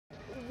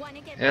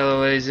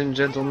Hello ladies and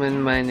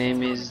gentlemen, my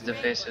name is The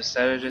Face of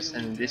Strategist,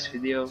 and in this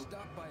video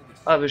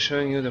I'll be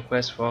showing you the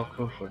quest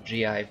walkthrough for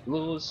GI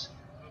Blues.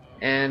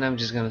 And I'm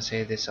just gonna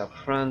say this up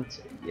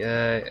front,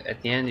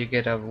 at the end you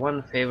get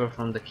one favor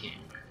from the king,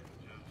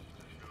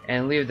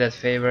 and leave that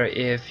favor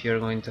if you're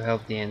going to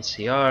help the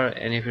NCR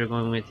and if you're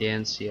going with the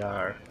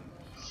NCR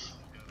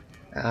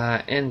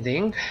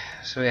ending.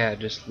 So yeah,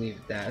 just leave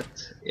that.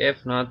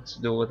 If not,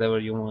 do whatever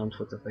you want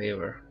with the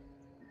favor.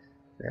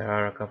 There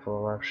are a couple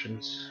of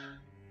options.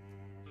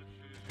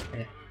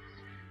 In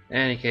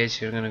any case,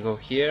 you're gonna go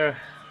here,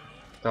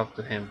 talk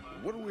to him.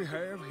 What do we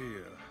have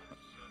here?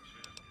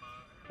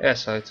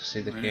 Yes, I like to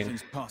see the king.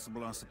 Anything's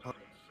possible, I suppose.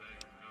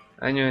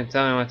 I knew in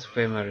time what to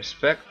pay my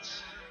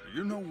respect.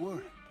 You know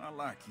what? I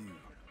like you.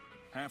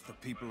 Half the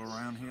people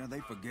around here,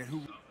 they forget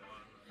who.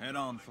 Head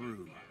on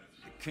through.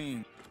 The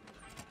king.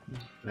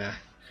 Nah.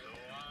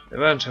 A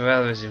bunch of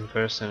Elvis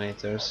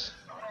impersonators.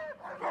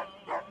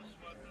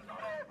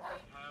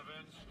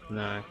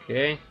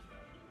 Okay.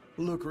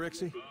 Look,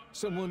 Rexy,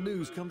 someone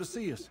new's come to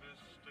see us.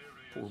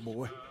 Poor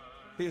boy.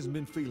 He hasn't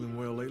been feeling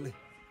well lately.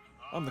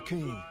 I'm the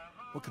king.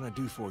 What can I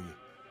do for you?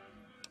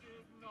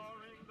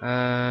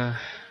 I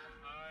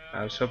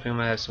was hoping you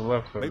might have some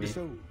work for Maybe me.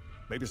 so.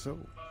 Maybe so.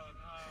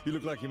 You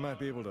look like you might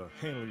be able to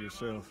handle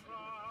yourself.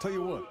 Tell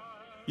you what,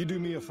 you do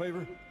me a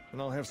favor,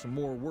 and I'll have some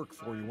more work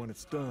for you when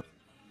it's done.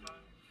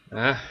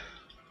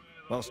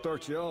 I'll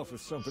start you off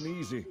with something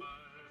easy.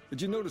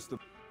 Did you notice the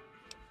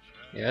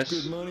Yes.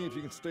 good money if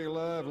you can stay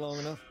alive long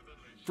enough?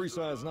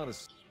 Freeside's not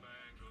as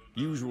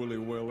usually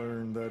well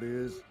earned, that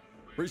is.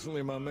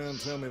 Recently, my man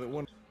told me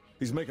that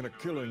he's making a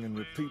killing in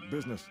repeat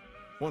business.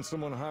 Once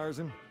someone hires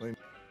him,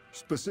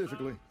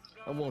 specifically,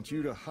 I want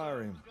you to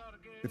hire him.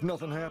 If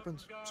nothing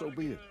happens, so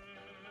be it.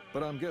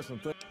 But I'm guessing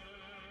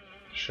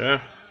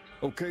Sure.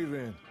 okay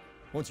then.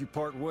 Once you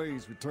part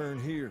ways, return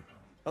here.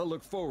 I'll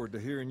look forward to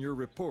hearing your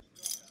report.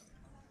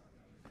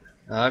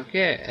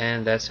 Okay,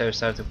 and that's how we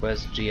start the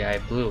quest GI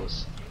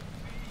Blues.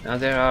 Now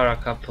there are a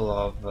couple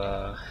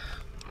of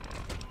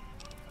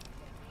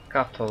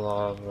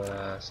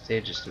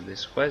stages to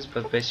this quest,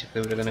 but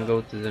basically we're gonna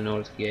go to the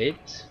North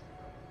Gate,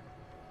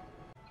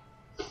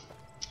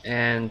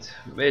 and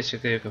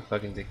basically you can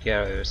fucking take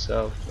care of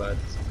yourself, but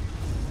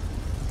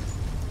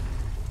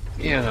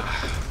you know,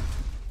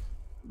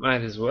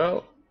 might as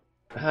well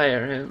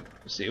hire him,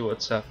 see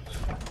what's up.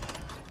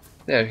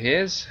 There he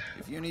is.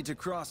 If you need to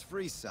cross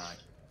Freeside,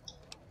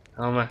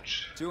 How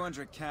much?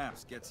 200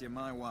 caps gets you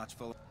my watch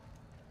full.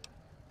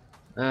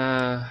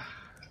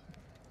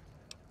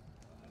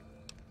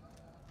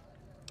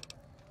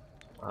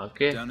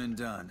 Okay. Done and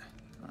done.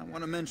 I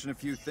want to mention a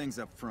few things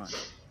up front.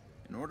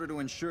 In order to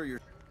ensure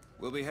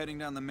we'll be heading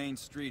down the main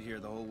street here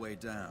the whole way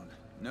down.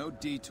 No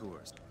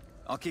detours.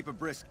 I'll keep a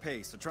brisk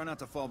pace, so try not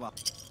to fall back.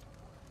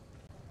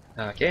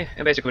 Okay,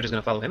 and basically we're just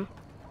gonna follow him.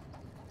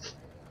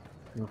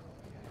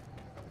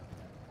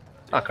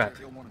 Oh crap.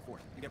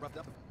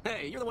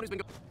 Hey, you're the one who's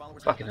been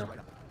Fucking hell.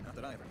 Not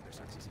that I ever need their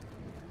services.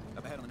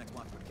 Up ahead on the next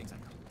block where the king's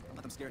at. Don't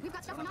let them scare you. We've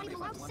got stuff we're not even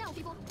allowed to sell,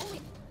 people.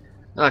 Only.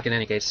 Okay, in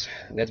any case,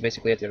 that's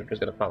basically it. You're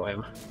just gonna follow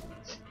him.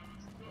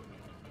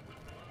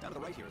 Down to the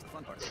right here is the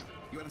fun part.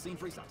 You haven't seen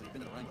Freeside till you've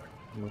been to the Wrangler.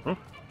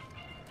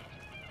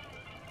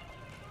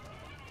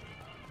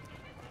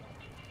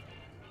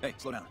 Hey,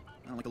 slow down.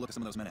 I don't like the look of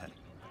some of those men ahead.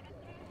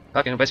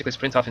 Okay, basically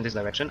sprint off in this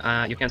direction.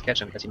 You can't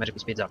catch him because he magically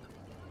speeds up.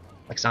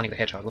 Like Sonic the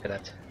Hedgehog, look at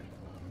that.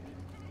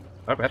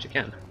 Or perhaps you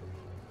can.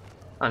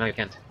 Oh no, you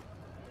can't.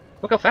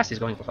 Look how fast he's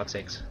going, for fuck's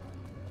sakes.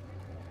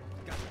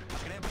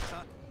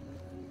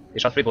 He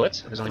shot 3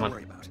 bullets, there's only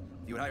one.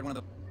 You would hire one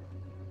of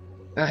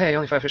the... Hey,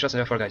 only 5 free shots and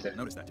there are 4 guys there.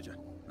 Notice that, did you?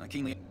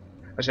 Keenly...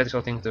 I just had this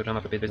whole thing to drum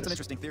up a bit It's an business.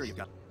 interesting theory you've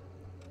got.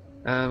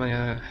 Blah,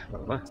 blah,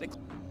 blah.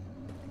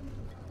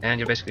 And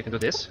you basically can do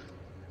this.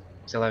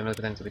 Still I'm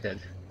pretending to be dead.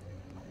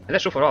 And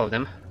that's true for all of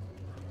them.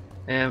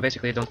 And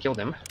basically don't kill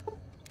them.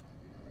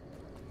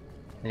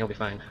 And you'll be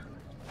fine.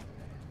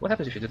 What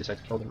happens if you do decide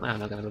to kill them? I'm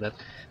not gonna do that.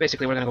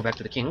 Basically we're gonna go back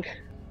to the king.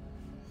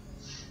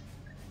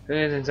 You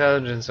need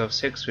intelligence of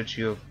 6, which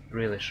you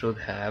really should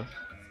have.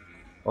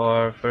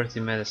 Or 30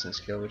 medicine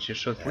skill, which you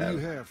should What do you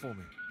have. have for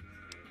me?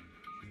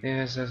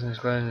 Yes, assassin's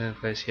class in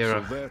place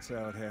hero. So that's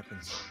how it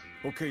happens.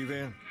 Okay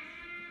then.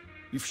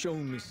 You've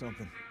shown me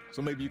something,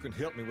 so maybe you can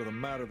help me with a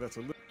matter that's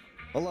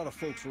a lot of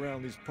folks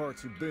around these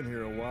parts who've been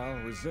here a while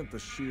resent the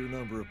sheer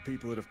number of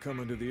people that have come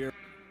into the area.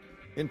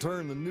 In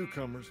turn, the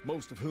newcomers,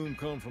 most of whom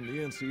come from the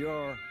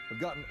NCR, have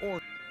gotten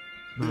orange.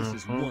 This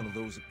is one of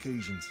those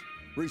occasions.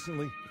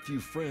 Recently, a few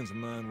friends of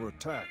mine were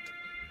attacked.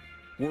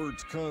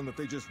 Word's come that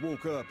they just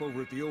woke up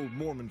over at the old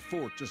Mormon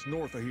fort just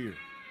north of here.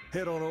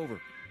 Head on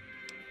over.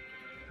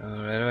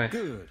 Right away.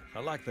 Good. I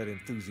like that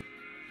enthusiasm.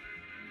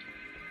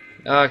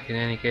 Okay, in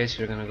any case,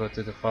 you're gonna go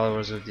to the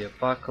Followers of the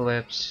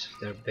Apocalypse,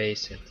 their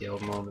base at the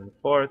old Mormon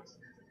fort.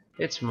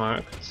 It's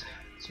marked,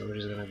 so we're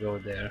just gonna go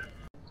there.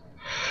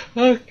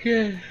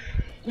 Okay,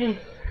 here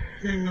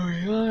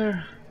we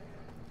are.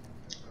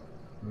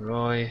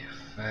 Roy,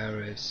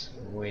 Ferris,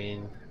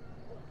 Wayne.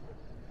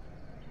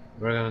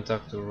 We're gonna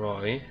talk to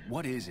Roy.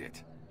 What is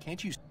it?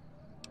 Can't you...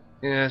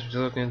 He asked me to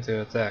look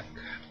into attack.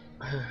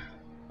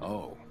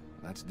 Oh,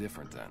 that's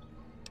different then.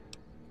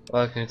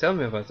 Well, can you tell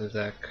me about the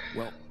attack?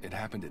 Well, it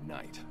happened at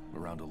night,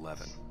 around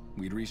 11.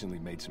 We'd recently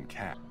made some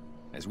cash.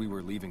 As we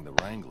were leaving the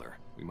Wrangler,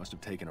 we must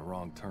have taken a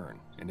wrong turn,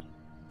 and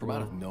from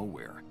out of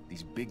nowhere,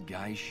 these big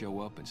guys show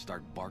up and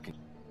start barking.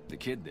 The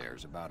kid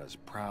there's about as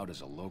proud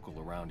as a local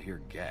around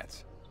here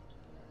gets.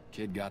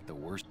 Kid got the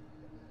worst.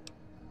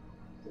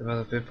 The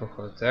other people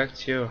who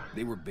attacked you?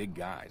 They were big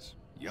guys,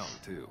 young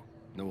too.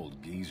 No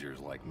old geezers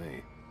like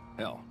me.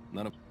 Hell,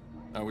 none of.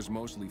 I was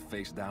mostly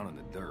face down in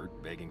the dirt,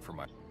 begging for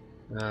my.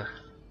 Ah,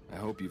 I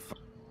hope you.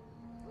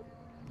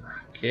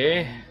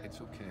 okay.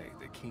 It's okay.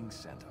 The king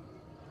sent him.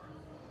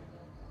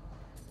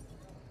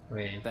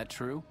 Wait. That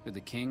true? Did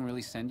the king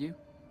really send you?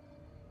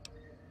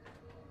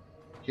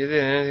 You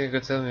did anything you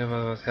could tell me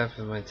about what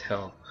happened might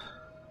help.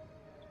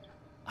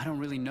 I don't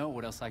really know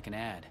what else I can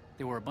add.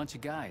 They were a bunch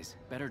of guys,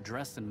 better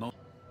dressed than most.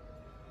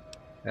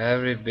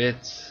 Every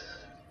bit.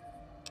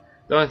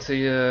 Don't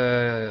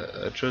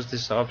choose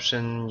this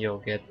option, you'll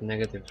get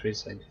negative 3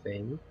 side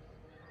fame.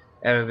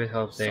 Every bit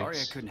helps. Sorry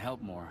I couldn't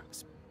help more.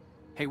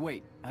 Hey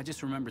wait, I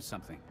just remembered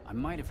something. I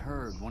might have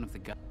heard one of the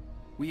guys.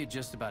 We had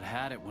just about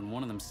had it when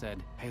one of them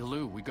said, "Hey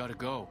Lou, we gotta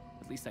go."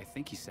 At least I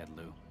think he said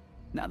Lou.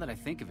 Now that I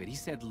think of it, he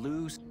said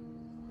Lou.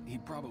 He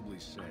probably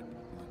said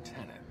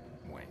Lieutenant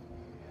Wayne.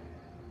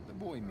 The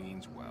boy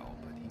means well,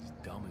 but he's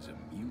dumb as a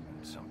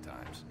mutant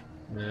sometimes.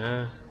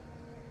 Yeah.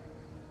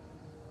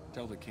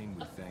 Tell the king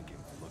we thank him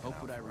for looking Hope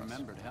out what I for us.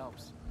 remembered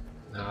helps.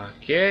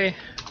 Okay,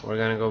 we're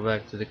gonna go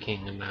back to the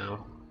king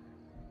now.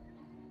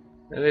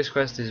 Now, this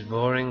quest is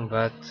boring,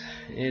 but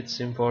it's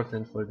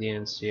important for the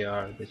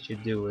NCR that you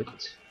do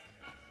it,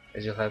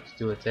 as you'll have to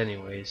do it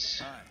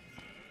anyways.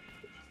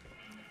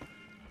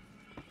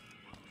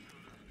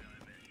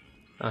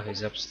 Oh,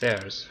 he's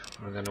upstairs.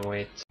 We're gonna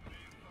wait.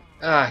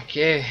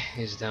 Okay,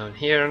 he's down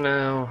here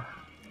now.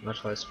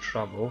 Much less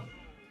trouble.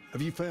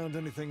 Have you found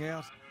anything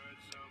out?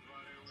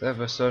 The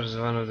episode is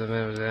one of the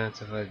members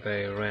identified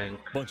by rank.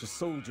 Bunch of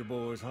soldier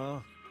boys,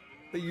 huh?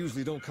 They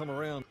usually don't come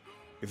around.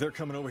 If they're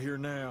coming over here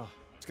now,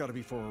 it's gotta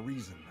be for a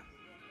reason.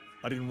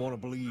 I didn't want to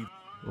believe.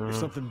 If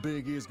something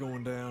big is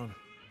going down,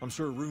 I'm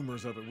sure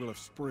rumors of it will have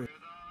spread.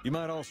 You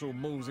might also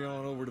mosey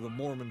on over to the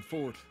Mormon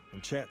fort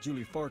and chat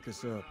Julie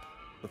Farkas up.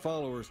 The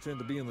followers tend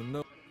to be in the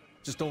know.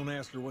 Just don't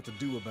ask her what to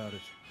do about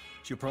it.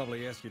 She'll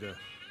probably ask you to...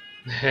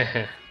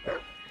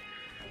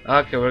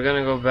 Okay, we're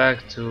gonna go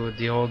back to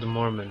the old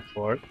Mormon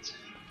fort.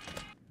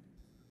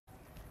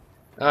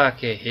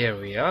 Okay, here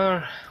we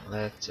are.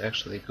 Let's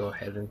actually go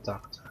ahead and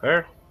talk to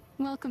her.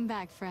 Welcome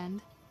back, friend.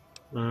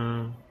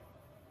 Hmm.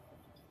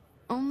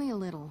 Only a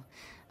little.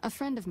 A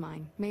friend of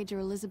mine, Major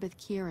Elizabeth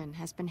Kieran,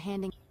 has been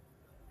handing...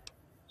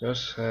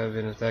 Just have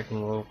been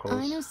attacking locals.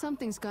 I know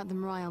something's got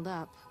them riled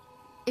up.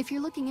 If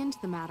you're looking into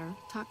the matter,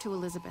 talk to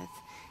Elizabeth.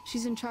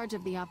 She's in charge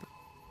of the op...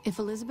 If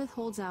Elizabeth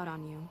holds out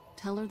on you,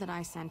 tell her that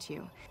I sent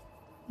you.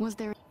 Was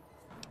there...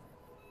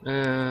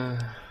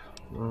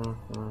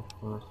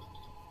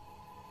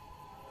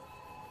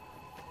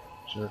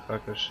 The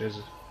fucker, she's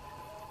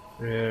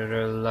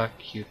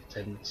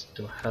reluctant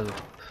to help.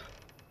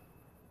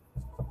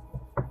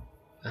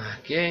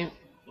 Okay,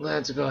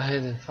 let's go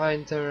ahead and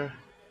find her.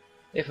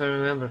 If I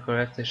remember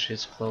correctly,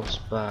 she's close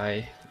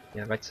by.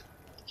 Yeah, right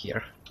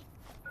here.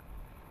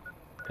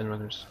 Pen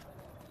runners.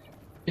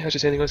 Yeah,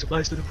 she's sending us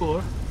supplies to the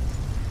poor.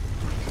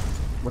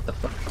 What the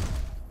fuck?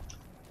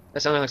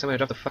 That sounded like somebody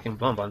dropped a fucking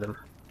bomb on them.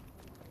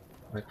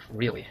 Like,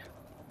 really?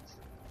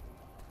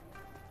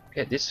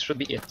 Okay, this should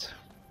be it.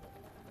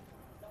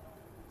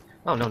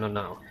 Oh,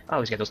 no. I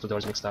always get those two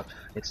doors mixed up.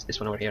 It's this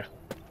one over here.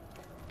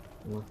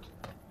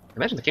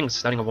 Imagine the king's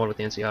starting a war with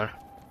the NCR.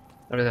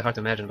 Not really hard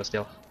to imagine, but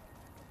still.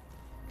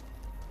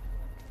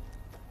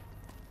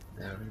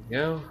 There we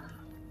go.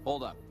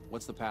 Hold up.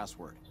 What's the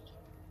password?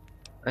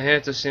 I'm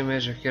here to see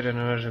Major Kieran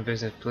in urgent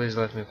business. Please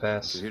let me If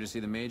pass. you're here to see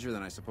the Major,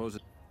 then I suppose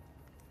it...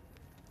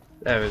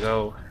 There we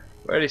go.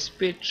 Ready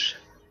speech.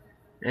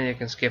 And you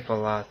can skip a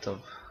lot of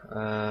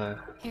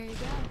Here you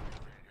go.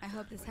 I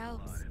hope this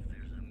helps.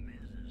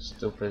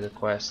 stupid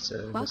quests,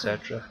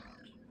 etc.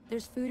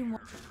 There's food and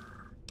water.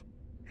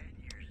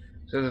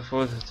 To the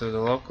food to the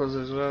locals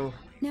as well.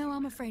 No,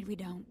 I'm afraid we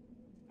don't.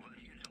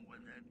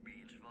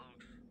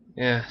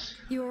 Yes.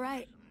 You were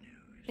right.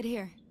 But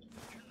here.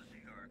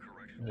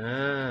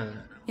 Ah.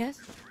 Yes?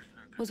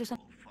 Was there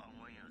something?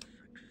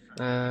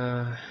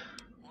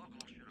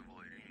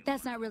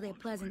 That's not really a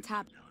pleasant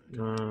topic.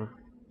 Mm.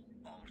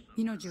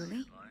 You know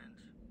Julie?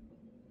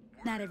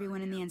 Not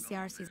everyone in the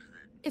NCR sees.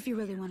 If you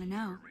really want to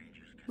know,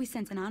 we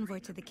sent an envoy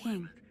to the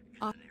king.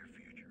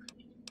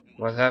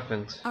 What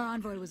happened? Our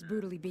envoy was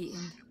brutally beaten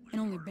and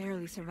only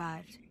barely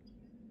survived.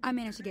 I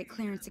managed to get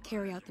clearance to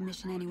carry out the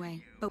mission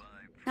anyway, but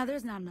now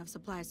there's not enough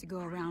supplies to go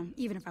around,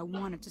 even if I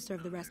wanted to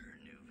serve the rest.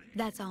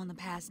 That's all in the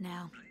past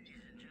now.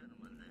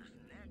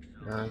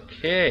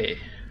 Okay.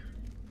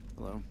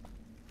 Hello?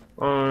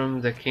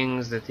 The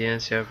kings that the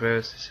NCR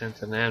previously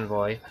sent an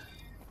envoy.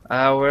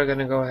 We're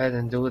gonna go ahead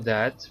and do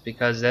that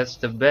because that's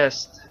the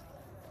best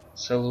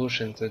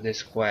solution to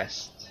this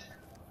quest.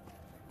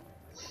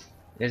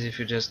 is if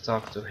you just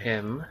talk to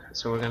him.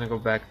 So we're gonna go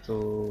back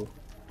to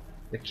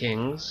the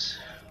Kings.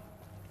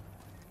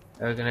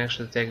 We're gonna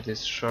actually take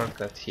this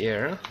shortcut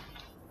here,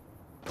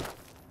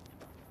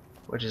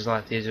 which is a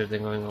lot easier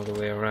than going all the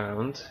way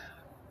around.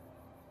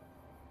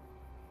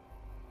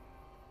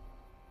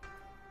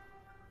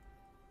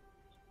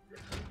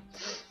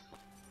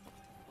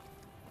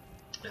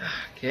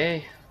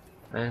 Okay,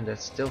 and that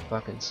still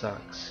fucking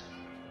sucks.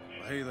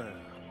 Hey there.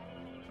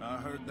 I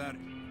heard that.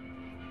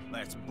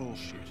 That's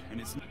bullshit, and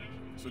it's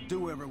so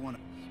do everyone.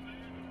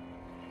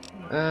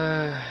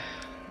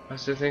 I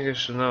still think you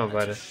should know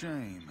about it.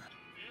 Shame.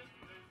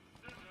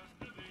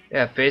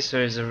 Yeah,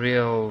 Pacer is a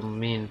real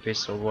mean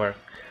piece of work.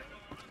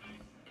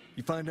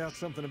 You find out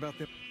something about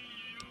them?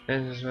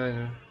 And just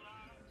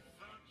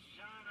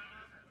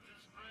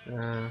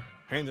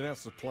Handing out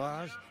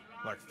supplies?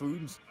 Like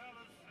food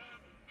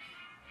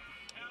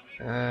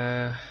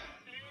and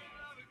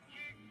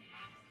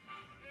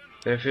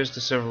they refuse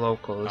to serve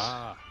locals.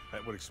 Ah,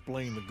 that would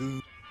explain the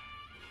goon.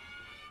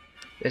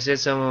 They said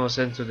someone was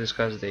sent to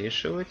discuss the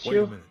issue with Wait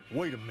you. a minute,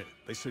 wait a minute.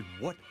 They said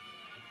what?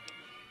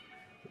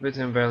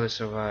 Britain barely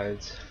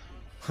survived.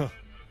 Huh,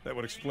 that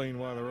would explain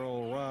why they're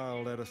all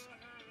riled at us.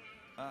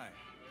 Aye.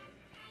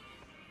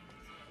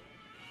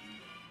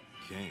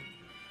 King,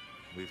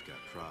 we've got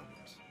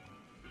problems.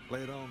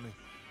 Lay it on me.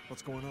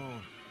 What's going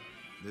on?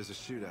 There's a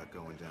shootout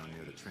going down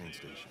near the train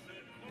station.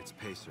 It's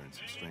Pacer and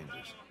some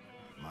strangers.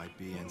 Might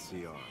be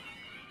NCR.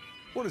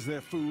 What is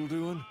that fool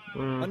doing?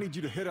 I need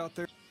you to head out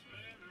there.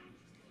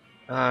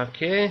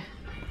 Okay.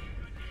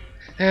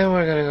 And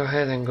we're gonna go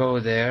ahead and go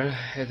there.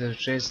 Head to the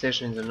train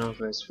station in the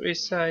northwest free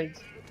side.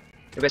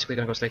 You're basically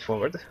gonna go straight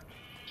forward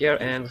here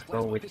and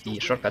go with the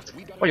shortcut.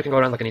 Or you can go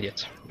around like an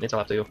idiot. It's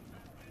all up to you,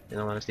 in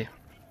all honesty.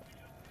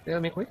 Tell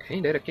me quick,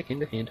 ain't that a kick in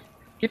the head?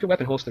 Keep your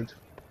weapon holstered.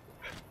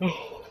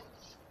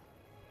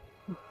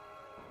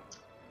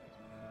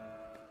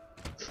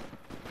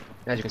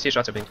 As you can see,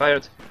 shots are being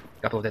fired.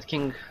 Couple of that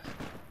King.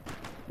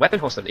 Weapon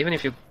holstered. Even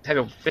if you have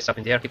your fists up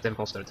in the air, keep them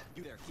holstered.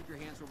 You there, keep your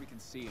hands where we can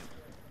see him.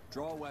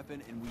 Draw a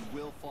weapon and we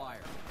will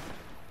fire.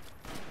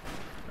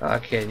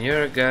 Okay, and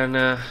you're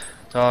gonna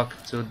talk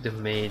to the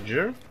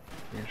Major.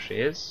 There she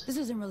is. This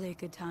isn't really a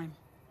good time.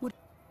 What?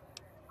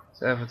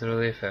 Effort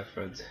relief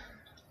effort.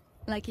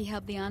 Like he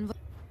helped the envoy?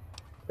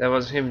 That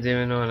was him, didn't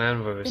even know an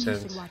envoy was Then he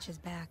sent. should watch his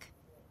back.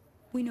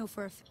 We know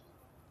for a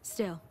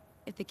Still,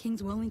 if the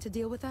king's willing to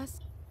deal with us...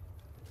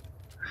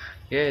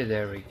 Okay,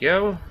 there we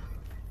go.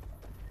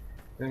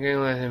 I'm gonna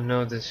let him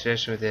know the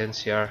situation with the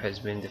NCR has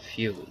been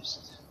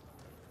diffused.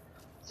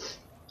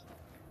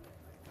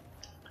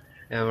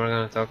 And we're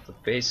gonna talk to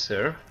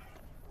Pacer.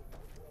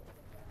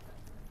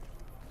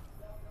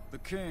 The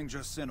king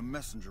just sent a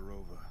messenger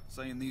over,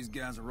 saying these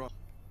guys are up.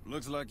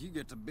 Looks like you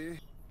get to be.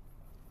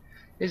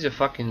 He's a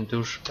fucking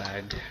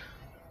douchebag.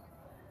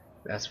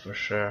 That's for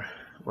sure.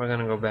 We're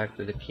gonna go back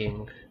to the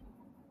king.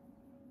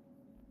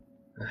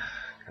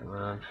 Come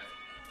on.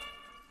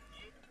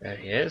 There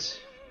he is.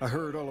 I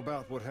heard all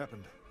about what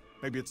happened.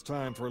 Maybe it's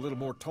time for a little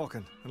more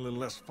talking and a little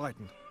less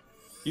fighting.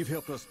 You've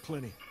helped us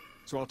plenty,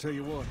 so I'll tell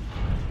you what.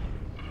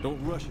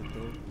 Don't rush it,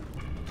 though.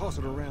 Toss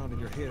it around in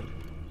your head.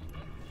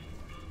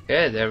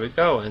 Okay, there we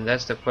go, and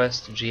that's the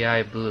quest to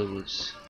GI Blues.